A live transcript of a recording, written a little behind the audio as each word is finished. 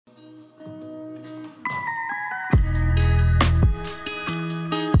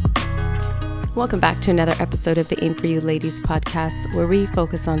Welcome back to another episode of the Aim For You Ladies podcast, where we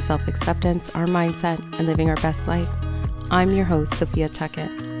focus on self-acceptance, our mindset, and living our best life. I'm your host, Sophia Tuckett.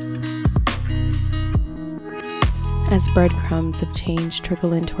 As breadcrumbs of change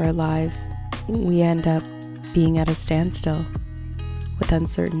trickle into our lives, we end up being at a standstill with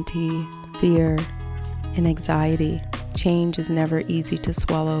uncertainty, fear, and anxiety. Change is never easy to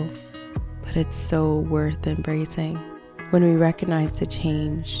swallow, but it's so worth embracing. When we recognize the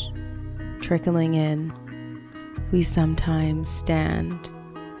change trickling in, we sometimes stand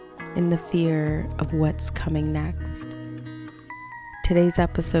in the fear of what's coming next. Today's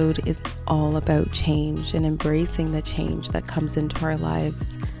episode is all about change and embracing the change that comes into our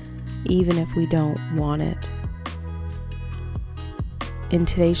lives, even if we don't want it. In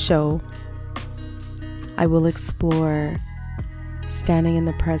today's show, I will explore standing in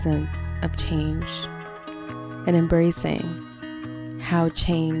the presence of change and embracing how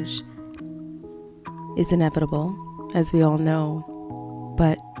change is inevitable, as we all know,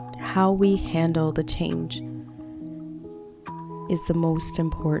 but how we handle the change is the most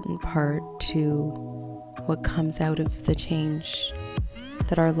important part to what comes out of the change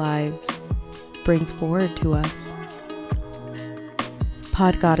that our lives brings forward to us.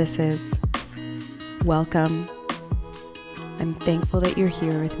 Pod Goddesses, welcome. I'm thankful that you're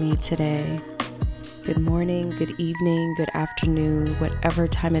here with me today. Good morning, good evening, good afternoon, whatever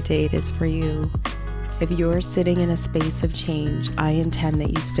time of day it is for you. If you're sitting in a space of change, I intend that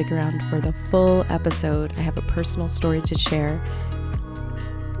you stick around for the full episode. I have a personal story to share.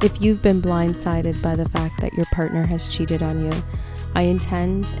 If you've been blindsided by the fact that your partner has cheated on you, I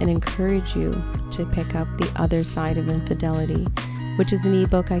intend and encourage you to pick up The Other Side of Infidelity, which is an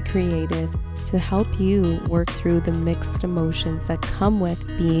ebook I created to help you work through the mixed emotions that come with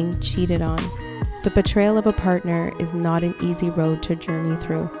being cheated on. The betrayal of a partner is not an easy road to journey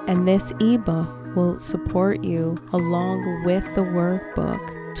through, and this ebook will support you along with the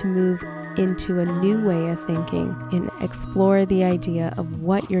workbook to move into a new way of thinking and explore the idea of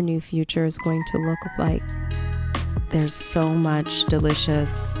what your new future is going to look like. There's so much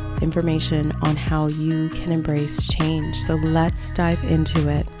delicious information on how you can embrace change, so let's dive into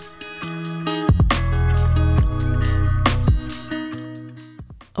it.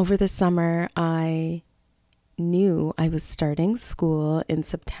 Over the summer, I knew I was starting school in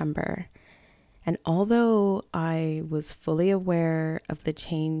September. And although I was fully aware of the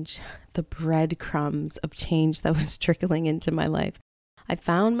change, the breadcrumbs of change that was trickling into my life, I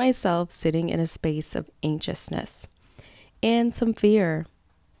found myself sitting in a space of anxiousness and some fear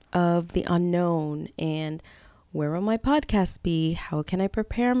of the unknown and where will my podcast be? How can I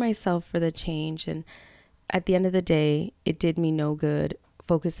prepare myself for the change? And at the end of the day, it did me no good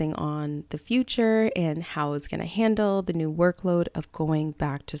focusing on the future and how I was going to handle the new workload of going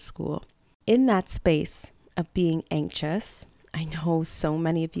back to school. In that space of being anxious, I know so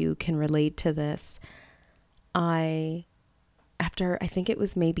many of you can relate to this. After I think it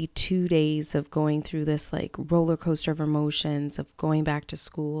was maybe 2 days of going through this like roller coaster of emotions of going back to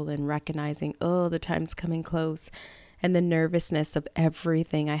school and recognizing, oh, the time's coming close, and the nervousness of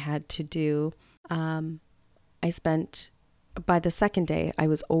everything I had to do, by the second day, I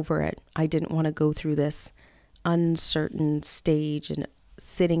was over it. I didn't want to go through this uncertain stage and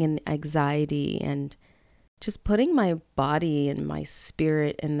sitting in anxiety and just putting my body and my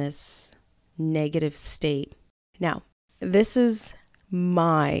spirit in this negative state. Now, this is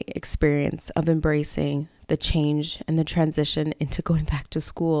my experience of embracing the change and the transition into going back to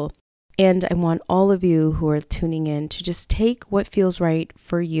school. And I want all of you who are tuning in to just take what feels right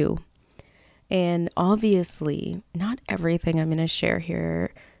for you. And obviously, not everything I'm going to share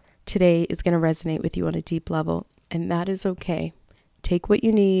here today is going to resonate with you on a deep level, and that is okay. Take what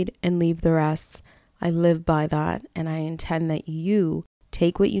you need and leave the rest. I live by that, and I intend that you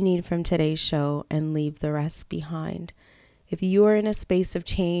take what you need from today's show and leave the rest behind. If you are in a space of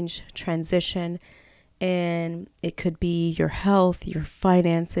change, transition, and it could be your health, your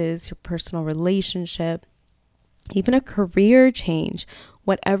finances, your personal relationship, even a career change,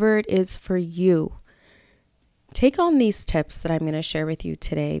 whatever it is for you, take on these tips that I'm going to share with you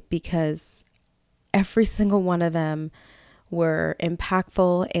today, because every single one of them were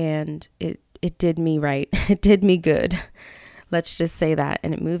impactful and it did me right. It did me good. Let's just say that.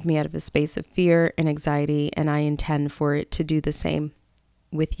 And it moved me out of a space of fear and anxiety, and I intend for it to do the same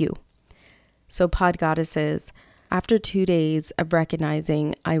with you. So Pod Goddesses, after 2 days of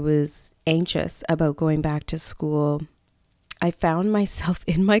recognizing I was anxious about going back to school, I found myself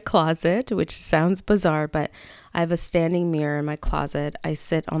in my closet, which sounds bizarre, but I have a standing mirror in my closet. I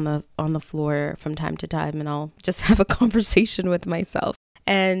sit on the floor from time to time and I'll just have a conversation with myself.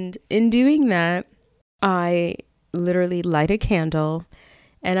 And in doing that, I literally light a candle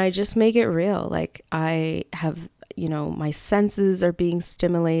and I just make it real. Like I have, my senses are being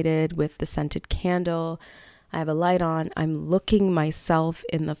stimulated with the scented candle. I have a light on. I'm looking myself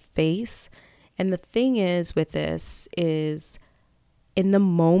in the face. And the thing is with this is in the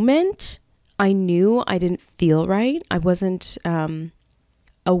moment, I knew I didn't feel right. I wasn't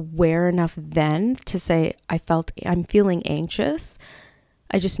aware enough then to say I'm feeling anxious.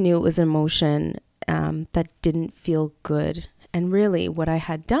 I just knew it was an emotion that didn't feel good. And really what I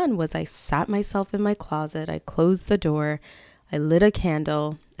had done was I sat myself in my closet. I closed the door. I lit a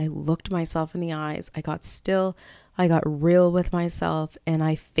candle. I looked myself in the eyes. I got still. I got real with myself and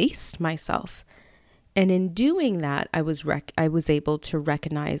I faced myself. And in doing that, I was able to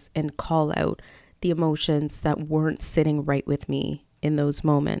recognize and call out the emotions that weren't sitting right with me in those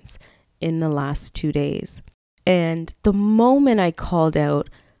moments in the last 2 days. And the moment I called out,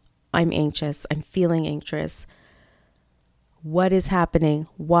 I'm anxious, I'm feeling anxious, what is happening?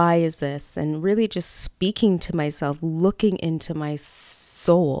 Why is this? And really just speaking to myself, looking into my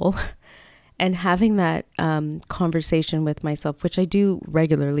soul and having that conversation with myself, which I do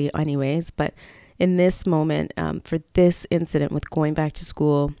regularly anyways. But in this moment, for this incident with going back to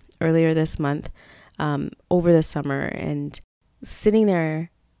school earlier this month, over the summer, and sitting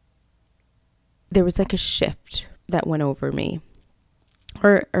there was like a shift that went over me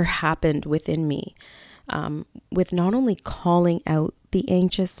or happened within me. With not only calling out the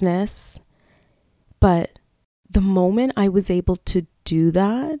anxiousness, but the moment I was able to do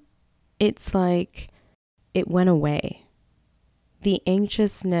that, it's like it went away. The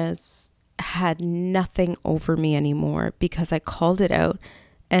anxiousness had nothing over me anymore because I called it out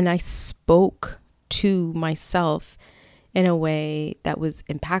and I spoke to myself in a way that was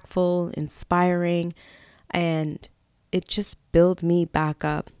impactful, inspiring, and it just built me back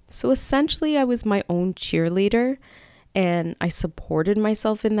up. So essentially, I was my own cheerleader and I supported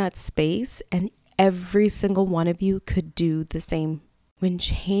myself in that space, and every single one of you could do the same. When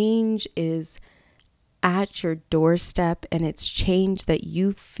change is at your doorstep and it's change that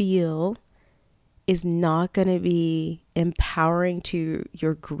you feel is not going to be empowering to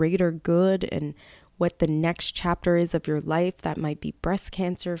your greater good and what the next chapter is of your life, that might be breast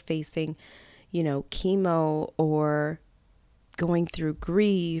cancer, facing, chemo, or going through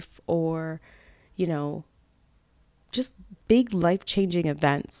grief, or, just big life-changing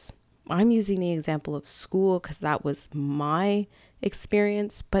events. I'm using the example of school because that was my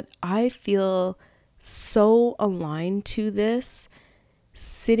experience, but I feel so aligned to this,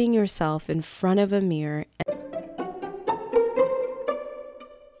 sitting yourself in front of a mirror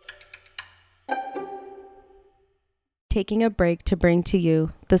taking a break to bring to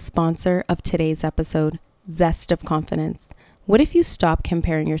you the sponsor of today's episode, Zest of Confidence. What if you stopped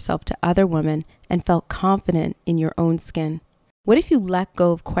comparing yourself to other women and felt confident in your own skin? What if you let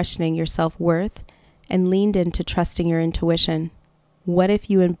go of questioning your self-worth and leaned into trusting your intuition? What if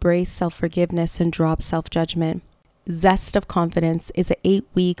you embrace self-forgiveness and drop self-judgment? Zest of Confidence is an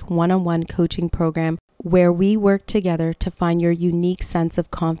 8-week one-on-one coaching program where we work together to find your unique sense of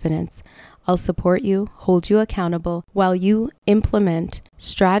confidence. I'll support you, hold you accountable while you implement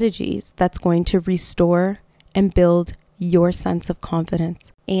strategies that's going to restore and build your sense of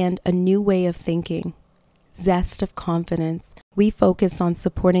confidence and a new way of thinking. Zest of Confidence. We focus on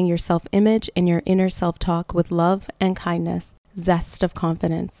supporting your self-image and your inner self-talk with love and kindness. Zest of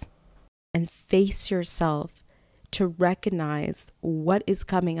Confidence. And face yourself to recognize what is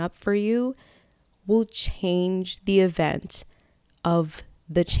coming up for you will change the event of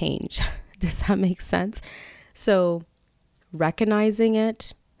the change. Does that make sense? So recognizing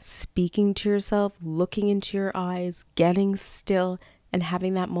it, speaking to yourself, looking into your eyes, getting still, and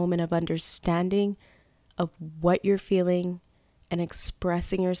having that moment of understanding of what you're feeling and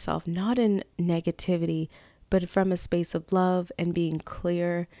expressing yourself, not in negativity, but from a space of love and being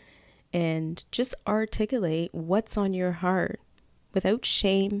clear, and just articulate what's on your heart without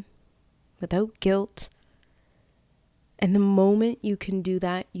shame, without guilt. And the moment you can do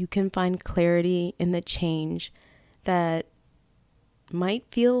that, you can find clarity in the change that might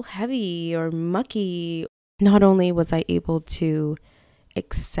feel heavy or mucky. Not only was I able to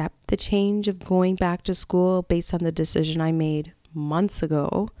accept the change of going back to school based on the decision I made months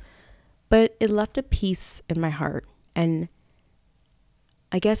ago, but it left a peace in my heart. And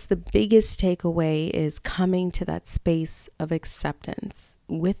I guess the biggest takeaway is coming to that space of acceptance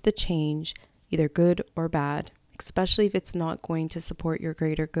with the change, either good or bad, especially if it's not going to support your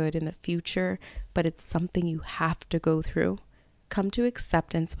greater good in the future, but it's something you have to go through. Come to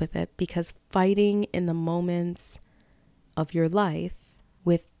acceptance with it, because fighting in the moments of your life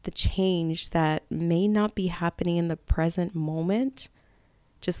the change that may not be happening in the present moment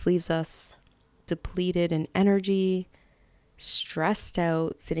just leaves us depleted in energy, stressed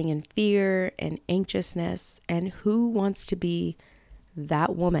out, sitting in fear and anxiousness. And who wants to be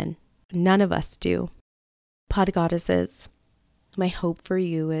that woman? None of us do. Pod Goddesses, my hope for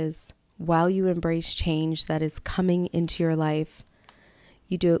you is while you embrace change that is coming into your life,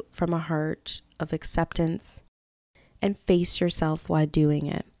 you do it from a heart of acceptance and face yourself while doing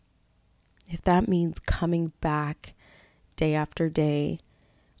it. If that means coming back day after day,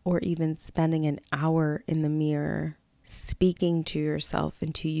 or even spending an hour in the mirror, speaking to yourself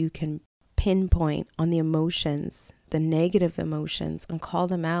until you can pinpoint on the emotions, the negative emotions, and call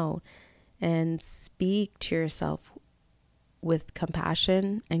them out and speak to yourself with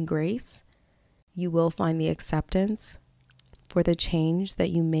compassion and grace, you will find the acceptance for the change that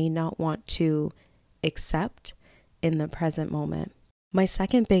you may not want to accept in the present moment. My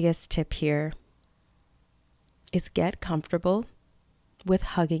second biggest tip here is get comfortable with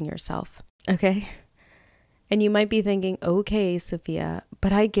hugging yourself, okay? And you might be thinking, okay, Sophia,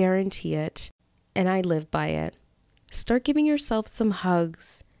 but I guarantee it, and I live by it. Start giving yourself some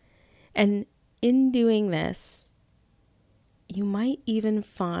hugs. And in doing this, you might even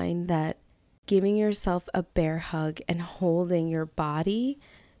find that giving yourself a bear hug and holding your body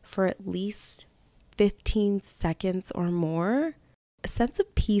for at least 15 seconds or more, a sense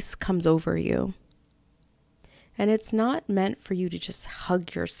of peace comes over you. And it's not meant for you to just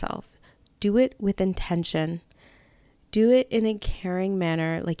hug yourself. Do it with intention. Do it in a caring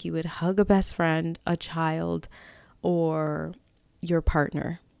manner, like you would hug a best friend, a child, or your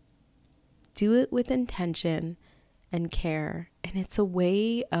partner. Do it with intention and care. And it's a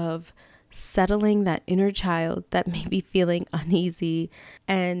way of settling that inner child that may be feeling uneasy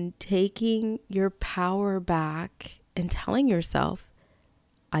and taking your power back and telling yourself,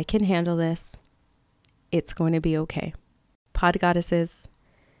 I can handle this. It's going to be okay. Pod Goddesses,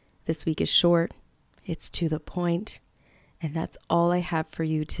 this week is short. It's to the point. And that's all I have for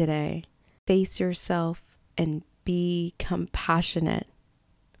you today. Face yourself and be compassionate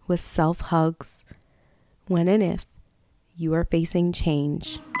with self-hugs when and if you are facing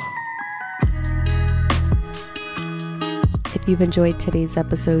change. If you've enjoyed today's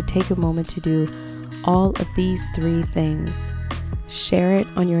episode, take a moment to do all of these 3 things. Share it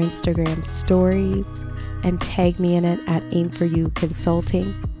on your Instagram stories and tag me in it at Aim For You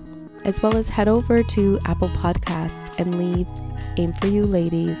Consulting, as well as head over to Apple Podcast and leave Aim For You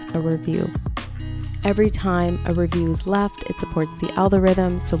Ladies a review. Every time a review is left, it supports the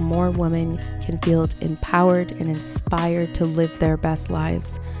algorithm so more women can feel empowered and inspired to live their best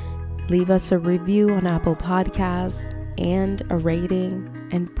lives. Leave us a review on Apple Podcasts and a rating,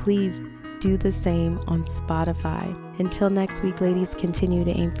 and please do the same on Spotify. Until next week, ladies, continue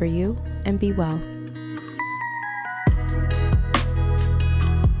to aim for you and be well.